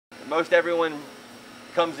Most everyone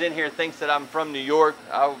comes in here thinks that I'm from New York.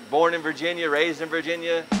 I was born in Virginia, raised in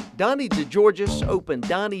Virginia. Donnie DeGeorgis opened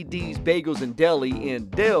Donnie D's Bagels and Deli in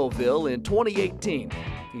Daleville in 2018.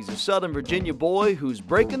 He's a Southern Virginia boy who's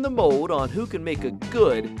breaking the mold on who can make a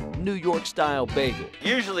good New York-style bagel.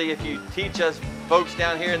 Usually if you teach us folks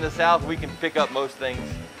down here in the South, we can pick up most things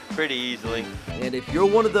pretty easily. And if you're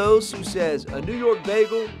one of those who says a New York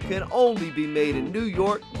bagel can only be made in New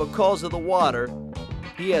York because of the water,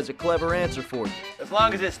 he has a clever answer for you. As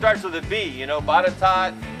long as it starts with a B, you know,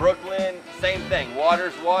 Botetourt, Brooklyn, same thing,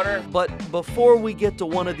 water's water. But before we get to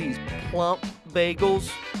one of these plump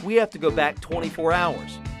bagels, we have to go back 24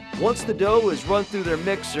 hours. Once the dough is run through their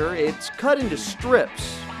mixer, it's cut into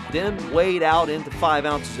strips, then weighed out into 5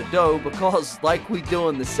 ounces of dough because, like we do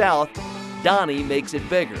in the South, Donnie makes it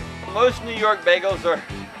bigger. Most New York bagels are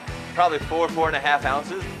probably 4.5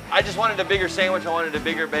 ounces. I just wanted a bigger sandwich, I wanted a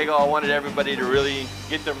bigger bagel, I wanted everybody to really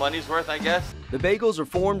get their money's worth, I guess. The bagels are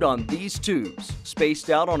formed on these tubes, spaced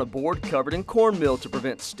out on a board covered in cornmeal to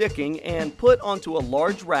prevent sticking, and put onto a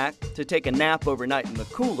large rack to take a nap overnight in the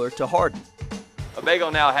cooler to harden. A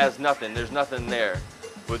bagel now has nothing, there's nothing there.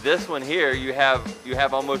 With this one here, you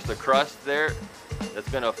have almost a crust there that's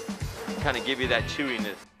gonna kind of give you that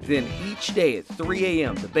chewiness. Then each day at 3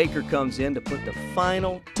 a.m., the baker comes in to put the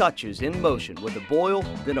final touches in motion with a boil,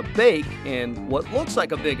 then a bake in what looks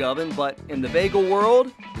like a big oven, but in the bagel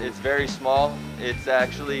world, it's very small. It's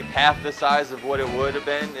actually half the size of what it would have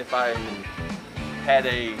been if I had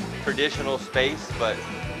a traditional space, but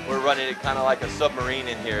we're running it kind of like a submarine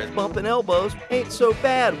in here. Bumping elbows ain't so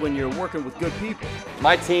bad when you're working with good people.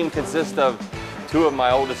 My team consists of 2 of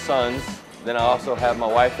my oldest sons. Then I also have my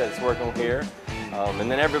wife that's working here.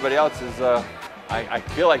 And then everybody else is, I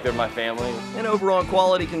feel like they're my family. And over on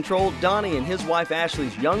quality control, Donnie and his wife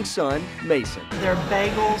Ashley's young son, Mason. Their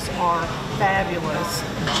bagels are fabulous,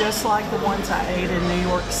 just like the ones I ate in New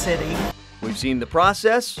York City. We've seen the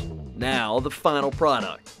process, now the final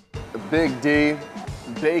product. The Big D,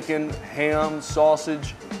 bacon, ham,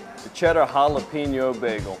 sausage, the cheddar jalapeno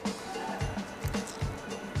bagel.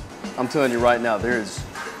 I'm telling you right now, there is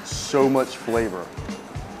so much flavor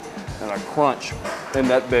and a crunch in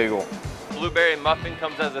that bagel. Blueberry muffin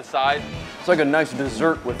comes as a side. It's like a nice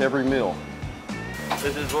dessert with every meal.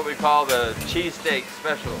 This is what we call the cheesesteak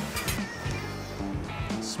special.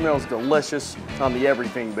 It smells delicious on the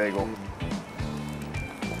everything bagel.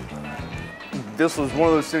 This was one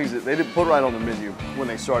of those things that they didn't put right on the menu when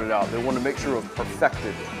they started out. They wanted to make sure it was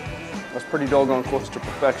perfected. That's pretty doggone close to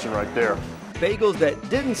perfection right there. Bagels that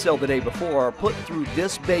didn't sell the day before are put through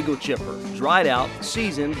this bagel chipper, dried out,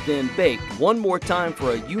 seasoned, then baked one more time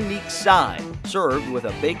for a unique side, served with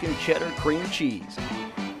a bacon cheddar cream cheese.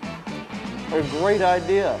 A great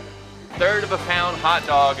idea. 1/3 of a pound hot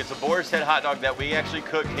dog. It's a boar's head hot dog that we actually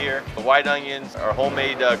cooked here. The white onions, our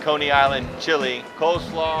homemade Coney Island chili,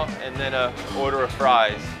 coleslaw, and then an order of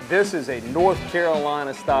fries. This is a North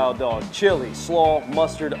Carolina style dog. Chili, slaw,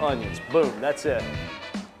 mustard, onions. Boom, that's it.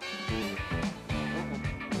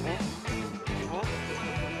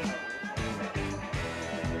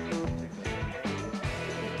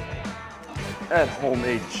 That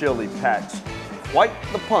homemade chili packs quite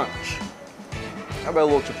the punch. How about a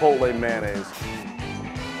little chipotle mayonnaise?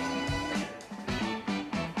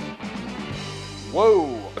 Whoa!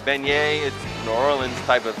 A beignet, it's New Orleans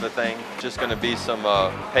type of a thing. Just gonna be some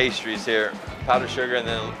pastries here. Powdered sugar, and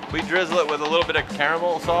then we drizzle it with a little bit of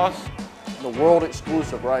caramel sauce. The world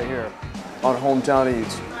exclusive right here on Hometown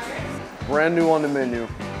Eats. Brand new on the menu.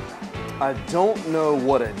 I don't know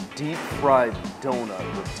what a deep fried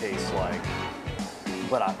donut would taste like,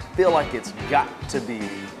 but I feel like it's got to be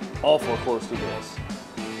awful close to this.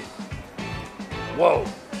 Whoa.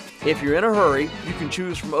 If you're in a hurry, you can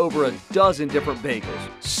choose from over a dozen different bagels,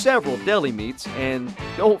 several deli meats, and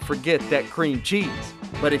don't forget that cream cheese.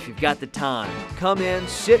 But if you've got the time, come in,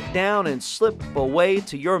 sit down, and slip away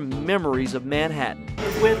to your memories of Manhattan.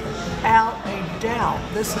 Without a doubt,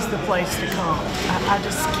 this is the place to come. I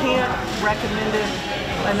just can't recommend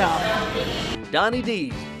it enough. Donnie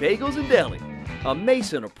D's Bagels and Deli, a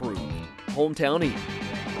Mason approved hometown eat.